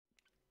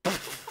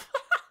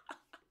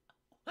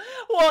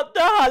What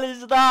the hell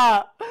is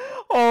that?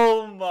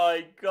 Oh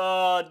my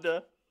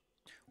god.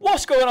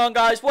 What's going on,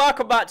 guys?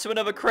 Welcome back to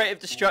another Creative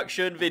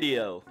Destruction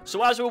video.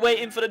 So as we're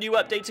waiting for the new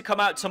update to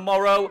come out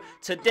tomorrow,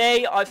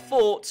 today I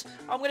thought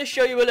I'm going to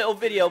show you a little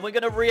video and we're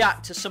going to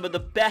react to some of the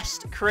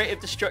best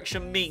Creative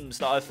Destruction memes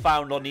that I've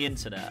found on the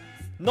internet.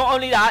 Not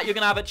only that, you're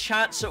going to have a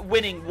chance at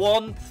winning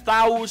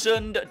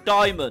 1,000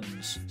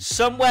 diamonds.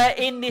 Somewhere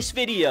in this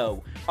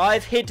video,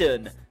 I've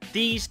hidden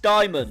these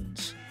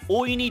diamonds.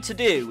 All you need to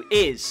do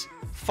is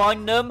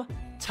find them,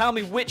 tell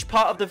me which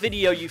part of the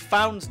video you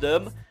found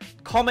them,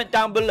 comment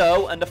down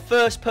below, and the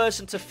first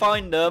person to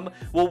find them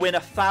will win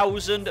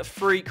 1,000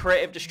 free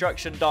Creative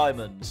Destruction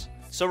diamonds.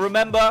 So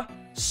remember,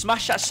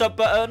 smash that sub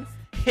button,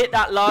 hit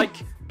that like,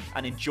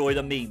 and enjoy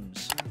the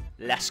memes.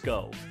 Let's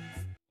go.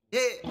 Yeah.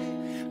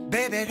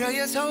 Baby girl,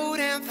 you're so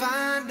damn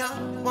fine,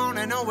 though.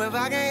 Wanna know if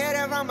I can hit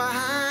it from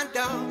behind,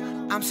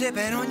 though. I'm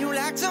sipping on you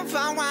like some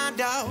fine wine,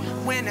 though.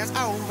 When it's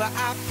over,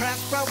 I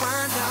press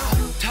rewind,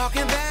 though.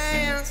 Talking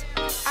bands,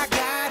 I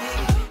got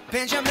it.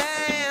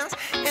 Benjamins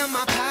in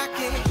my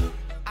pocket.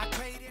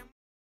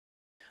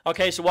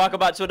 Okay, so welcome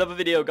back to another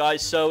video,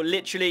 guys. So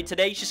literally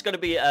today's just going to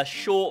be a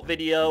short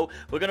video.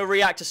 We're going to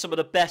react to some of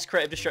the best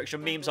Creative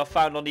Destruction memes I've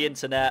found on the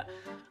internet,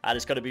 and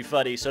it's going to be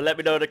funny. So let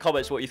me know in the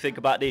comments what you think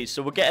about these.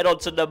 So we're getting on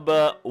to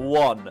number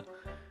 1.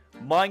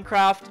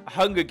 Minecraft,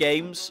 Hunger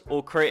Games,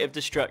 or Creative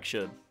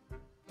Destruction?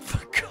 For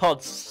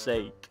God's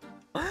sake.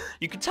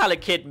 You can tell a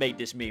kid made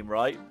this meme,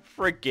 right?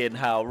 Friggin'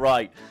 hell,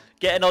 right.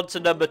 Getting on to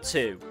number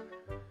 2.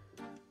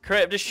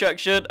 Creative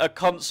Destruction, a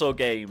console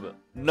game.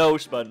 No,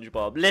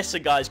 SpongeBob.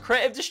 Listen, guys,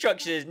 Creative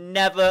Destruction is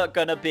never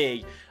gonna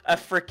be a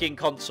freaking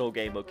console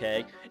game,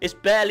 okay? It's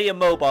barely a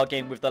mobile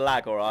game with the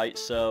lag, alright?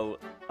 So,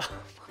 oh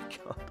my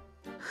god.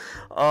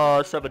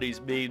 Oh, some of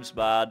these memes,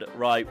 man.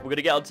 Right, we're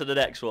gonna get on to the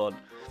next one.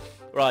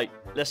 Right,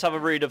 let's have a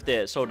read of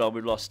this. Hold on,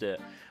 we've lost it.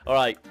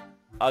 Alright,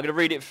 I'm gonna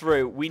read it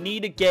through. We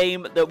need a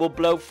game that will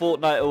blow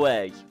Fortnite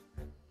away.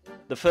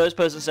 The first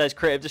person says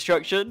Creative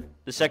Destruction.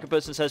 The second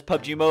person says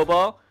PUBG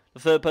Mobile. The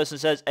third person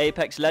says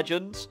Apex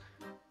Legends.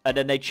 And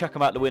then they chuck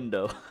them out the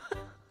window.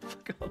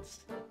 For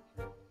God's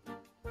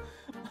sake.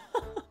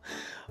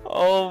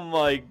 Oh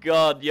my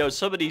god. Yo,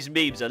 some of these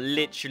memes are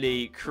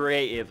literally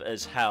creative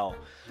as hell.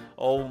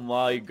 Oh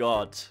my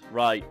god.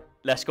 Right.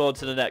 Let's go on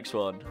to the next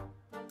one.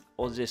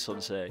 What does this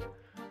one say?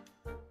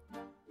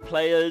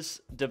 Players,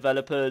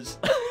 developers,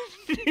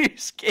 new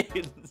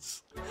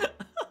skins.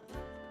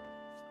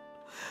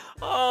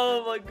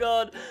 Oh my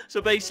god.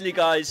 So basically,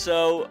 guys,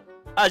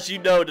 as you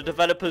know, the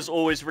developers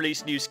always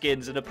release new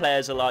skins and the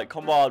players are like,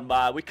 come on,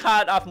 man, we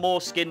can't have more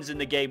skins in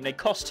the game. They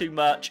cost too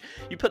much.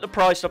 You put the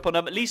price up on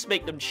them, at least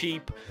make them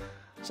cheap.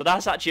 So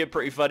that's actually a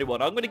pretty funny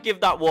one. I'm going to give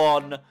that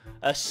one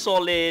a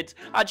solid...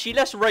 Actually,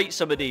 let's rate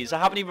some of these. I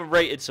haven't even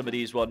rated some of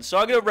these ones. So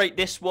I'm going to rate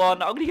this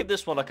one. I'm going to give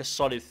this one like a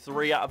solid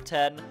 3 out of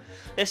 10.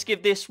 Let's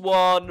give this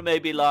one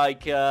maybe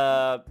like...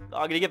 I'm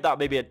going to give that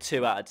maybe a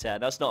 2 out of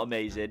 10. That's not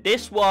amazing.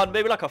 This one,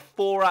 maybe like a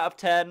 4 out of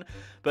 10.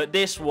 But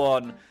this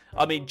one...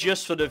 I mean,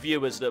 just for the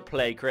viewers that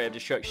play Creative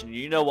Destruction,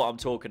 you know what I'm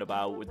talking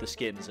about with the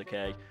skins,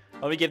 okay?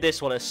 I'm going to give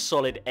this one a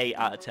solid 8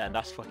 out of 10.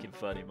 That's fucking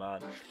funny, man.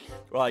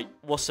 Right,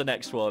 what's the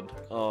next one?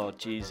 Oh,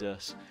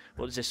 Jesus.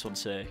 What does this one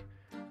say?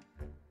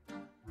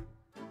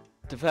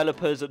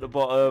 Developers at the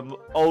bottom.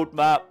 Old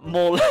map.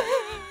 More...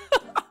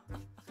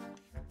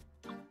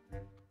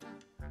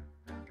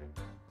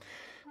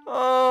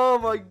 Oh,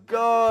 my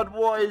God.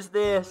 What is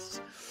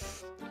this?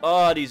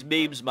 Oh, these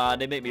memes, man.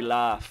 They make me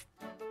laugh.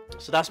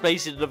 So that's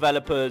basically the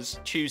developers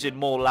choosing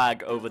more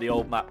lag over the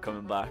old map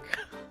coming back.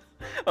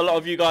 A lot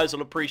of you guys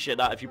will appreciate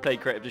that if you play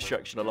Creative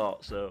Destruction a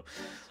lot. So,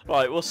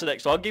 right, what's the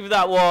next one? I'll give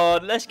that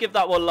one. Let's give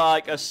that one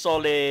like a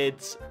solid...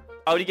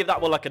 I would give that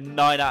one like a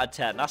 9 out of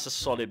 10. That's a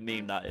solid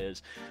meme, that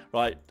is.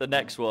 Right, the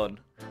next one.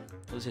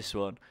 What's this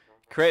one?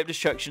 Creative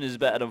Destruction is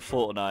better than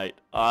Fortnite.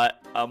 Alright,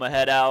 I'm gonna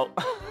head out.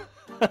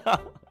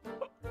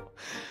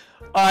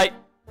 Alright,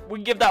 we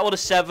can give that one a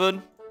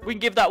 7. We can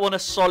give that one a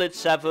solid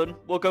 7.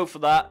 We'll go for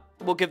that.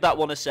 We'll give that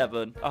one a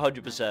 7,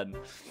 100%.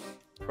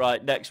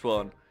 Right, next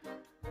one.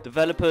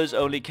 Developers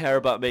only care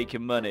about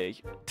making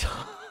money.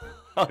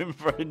 Time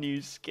for a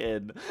new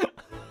skin.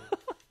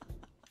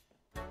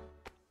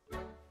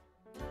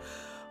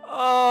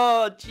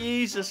 Oh,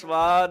 Jesus,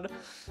 man.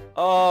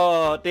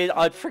 Oh,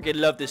 I freaking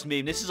love this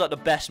meme. This is like the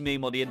best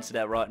meme on the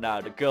internet right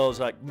now. The girl's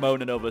like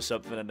moaning over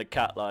something and the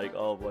cat like,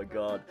 oh my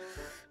god.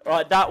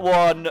 Right, that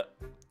one...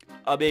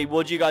 I mean,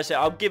 what do you guys say?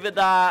 I'll give it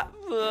that...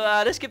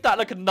 let's give that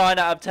like a 9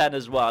 out of 10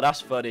 as well. That's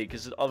funny,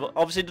 because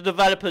obviously the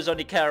developers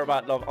only care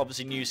about,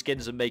 obviously, new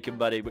skins and making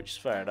money, which is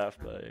fair enough,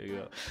 but there you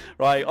go.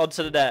 Right, on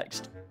to the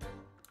next.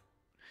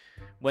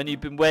 When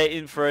you've been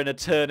waiting for an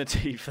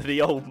eternity for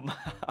the old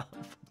map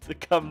to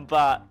come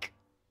back.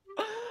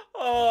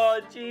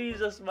 Oh,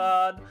 Jesus,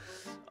 man.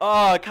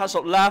 Oh, I can't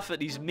stop laughing at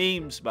these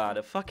memes, man.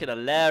 They're fucking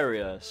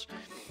hilarious.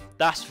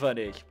 That's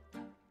funny.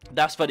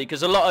 That's funny,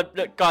 because a lot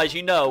of, guys,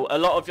 you know, a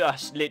lot of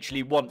us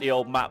literally want the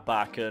old map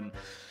back, and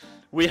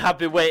We have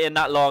been waiting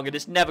that long, and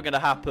it's never going to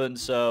happen.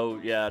 So,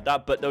 yeah,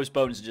 but those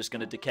bones are just going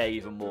to decay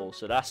even more.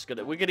 So,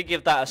 we're going to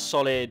give that a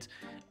solid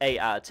 8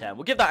 out of 10.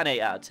 We'll give that an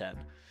 8 out of 10.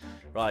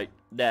 Right,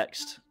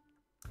 next.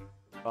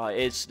 Right,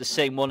 it's the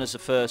same one as the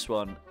first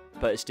one,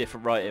 but it's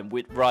different writing.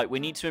 We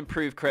need to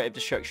improve creative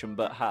destruction,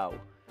 but how?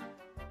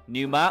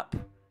 New map?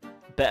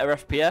 Better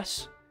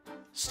FPS?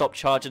 Stop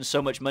charging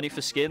so much money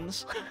for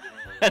skins?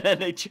 And then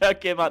they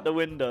chuck him out the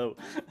window.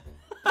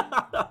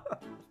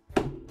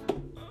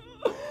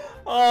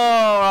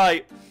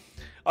 Alright.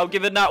 I'm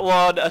giving that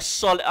one a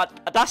solid...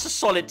 that's a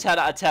solid 10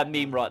 out of 10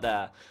 meme right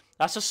there.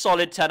 That's a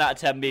solid 10 out of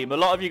 10 meme. A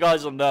lot of you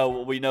guys will know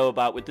what we know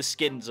about with the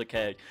skins,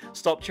 okay?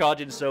 Stop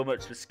charging so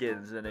much for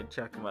skins and then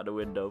chuck them out the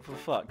window. For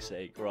fuck's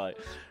sake. Right.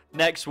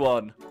 Next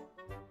one.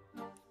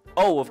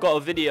 Oh, I've got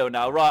a video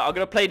now. Right, I'm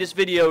going to play this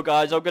video,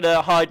 guys. I'm going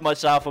to hide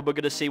myself and we're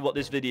going to see what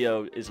this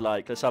video is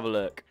like. Let's have a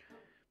look.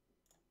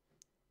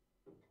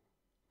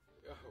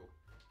 Yo.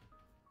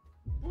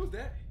 What was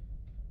that?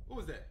 What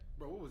was that?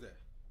 Bro, what was that?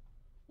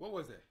 What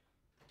was that?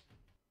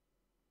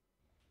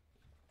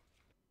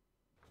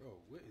 Bro,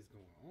 what is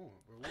going on?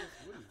 Bro, what is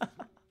this?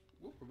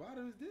 What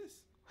provider is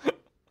this?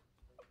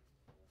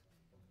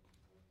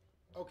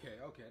 Okay,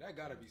 that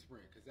gotta be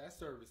Sprint, because that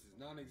service is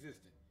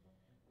non-existent.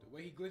 The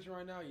way he glitching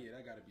right now, yeah,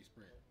 that gotta be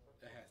Sprint.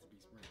 That has to be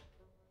Sprint.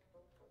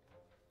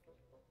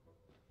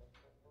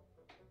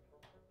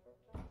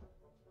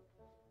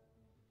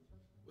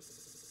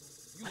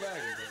 You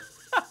lagging, bro.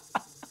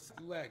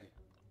 You lagging.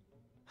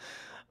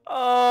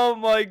 Oh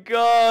my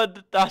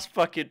god. That's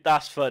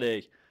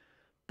funny.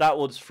 That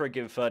one's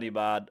friggin' funny,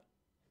 man.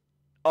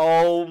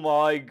 Oh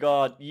my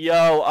god.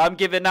 Yo, I'm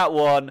giving that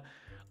one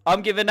a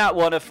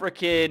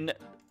freaking...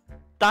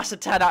 That's a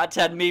 10 out of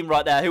 10 meme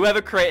right there.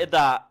 Whoever created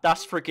that,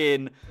 that's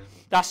perfection,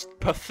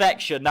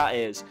 that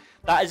is.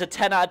 That is a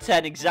 10 out of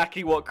 10,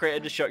 exactly what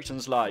creative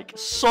destruction's like.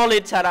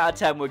 Solid 10 out of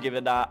 10 we're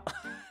giving that.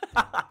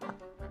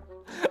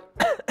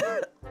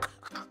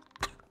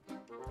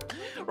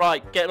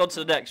 Right, getting on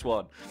to the next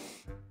one.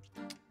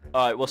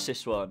 Alright, what's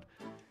this one?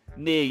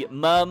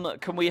 Mum,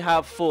 can we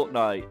have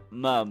Fortnite?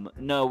 Mum,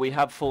 no, we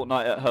have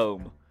Fortnite at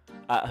home.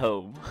 At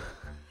home.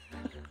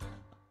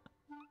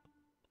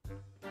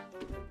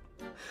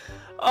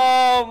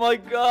 Oh my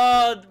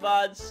god,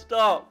 man,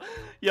 stop.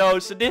 Yo,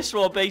 so this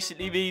one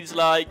basically means,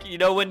 like, you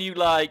know when you,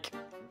 like,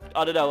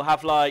 I don't know,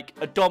 have, like,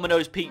 a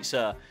Domino's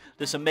pizza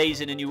that's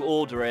amazing and you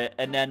order it,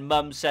 and then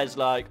Mum says,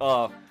 like,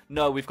 oh,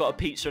 no, we've got a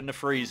pizza in the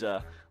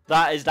freezer.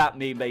 That is that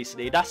meme,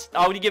 basically.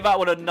 I would give that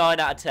one a 9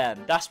 out of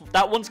 10.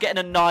 That one's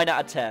getting a 9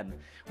 out of 10.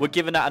 We're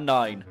giving that a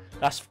 9.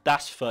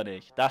 That's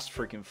funny. That's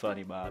freaking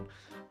funny, man.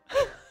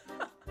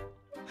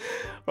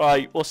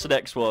 Right, what's the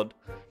next one?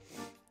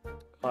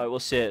 Alright, we'll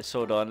see it. So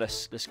hold on,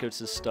 let's go to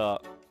the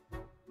start.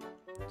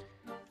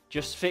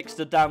 Just fix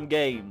the damn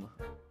game.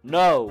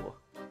 No.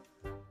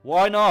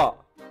 Why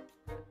not?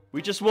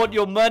 We just want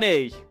your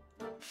money.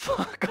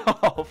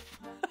 Fuck off.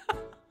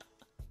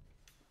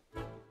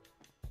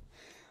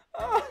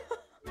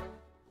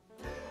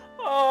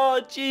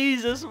 Oh,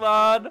 Jesus,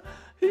 man.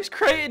 Who's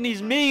creating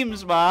these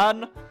memes,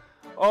 man?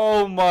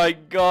 Oh, my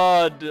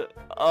God.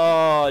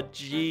 Oh,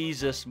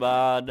 Jesus,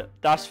 man.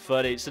 That's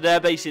funny. So they're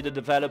basically the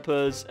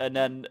developers, and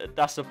then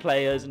that's the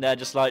players, and they're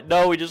just like,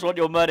 no, we just want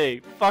your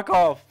money. Fuck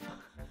off.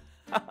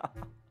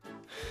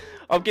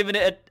 I'm giving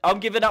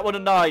that one a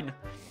 9.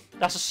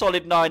 That's a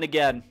solid 9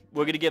 again.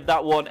 We're going to give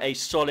that one a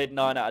solid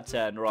 9 out of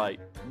 10. Right,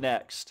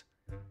 next.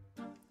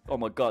 Oh,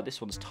 my God,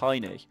 this one's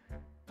tiny.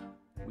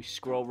 We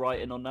scroll right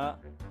in on that.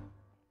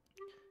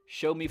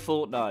 Show me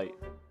Fortnite.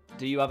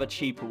 Do you have a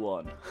cheaper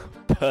one?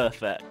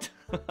 Perfect.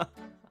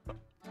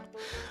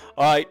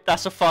 Alright,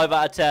 that's a 5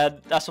 out of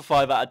 10. That's a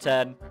 5 out of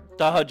 10.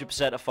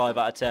 100% a 5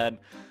 out of 10.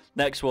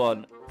 Next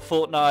one.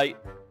 Fortnite,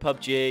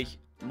 PUBG,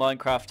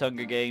 Minecraft,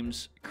 Hunger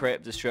Games,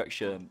 Creative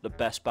Destruction. The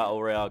best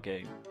Battle Royale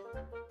game.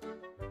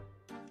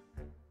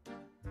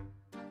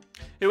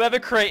 Whoever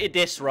created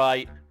this,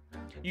 right,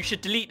 you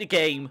should delete the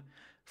game,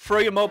 throw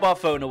your mobile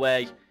phone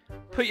away,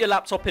 put your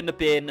laptop in the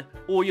bin,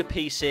 or your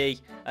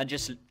PC, and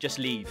just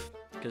leave.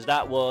 Because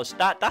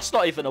that's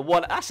not even a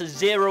 1. That's a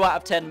 0 out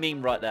of 10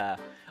 meme right there.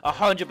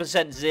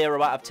 100%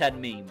 0 out of 10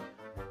 meme.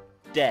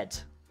 Dead.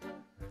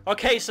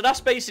 Okay, so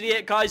that's basically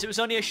it, guys. It was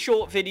only a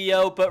short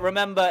video, but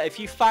remember, if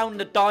you found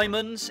the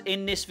diamonds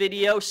in this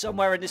video,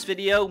 somewhere in this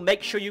video,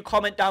 make sure you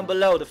comment down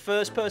below. The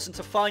first person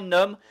to find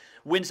them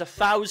wins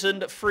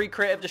 1,000 free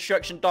Creative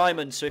Destruction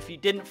diamonds. So if you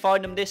didn't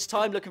find them this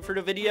time looking through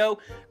the video,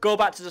 go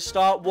back to the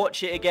start,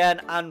 watch it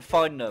again, and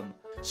find them.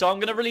 So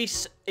I'm going to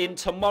release in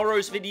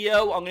tomorrow's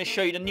video, I'm going to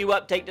show you the new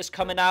update that's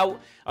coming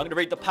out. I'm going to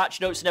read the patch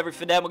notes and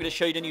everything there. I'm going to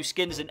show you the new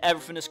skins and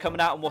everything that's coming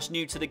out and what's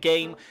new to the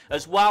game.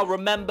 As well,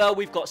 remember,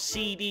 we've got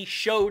CD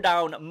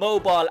Showdown,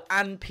 mobile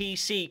and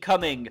PC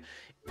coming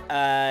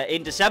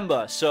in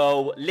December.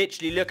 So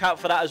literally look out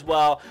for that as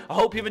well. I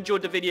hope you've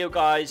enjoyed the video,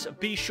 guys.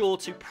 Be sure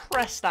to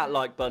press that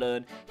like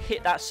button,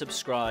 hit that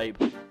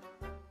subscribe,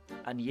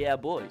 and yeah,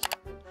 boy.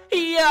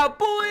 Yeah,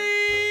 boy!